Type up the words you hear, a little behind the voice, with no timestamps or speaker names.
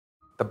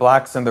The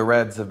blacks and the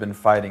reds have been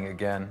fighting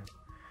again.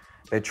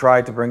 They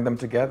tried to bring them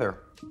together,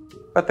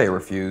 but they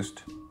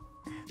refused.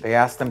 They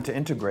asked them to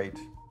integrate.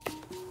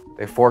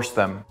 They forced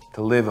them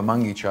to live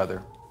among each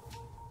other,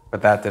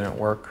 but that didn't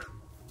work.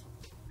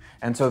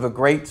 And so the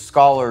great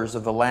scholars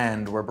of the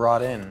land were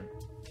brought in.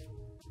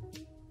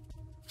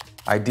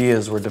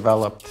 Ideas were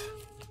developed,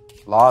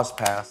 laws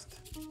passed,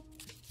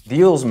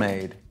 deals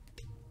made,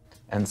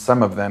 and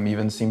some of them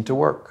even seemed to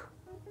work.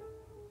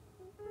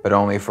 But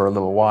only for a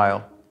little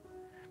while,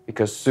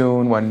 because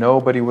soon, when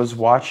nobody was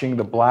watching,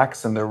 the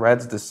blacks and the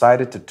reds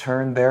decided to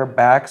turn their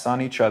backs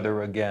on each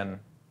other again.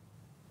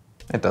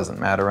 It doesn't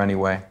matter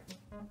anyway.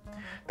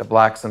 The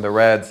blacks and the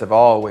reds have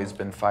always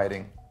been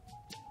fighting.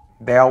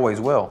 They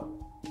always will.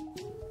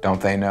 Don't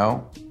they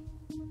know?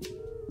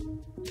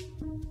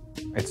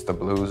 It's the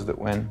blues that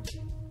win.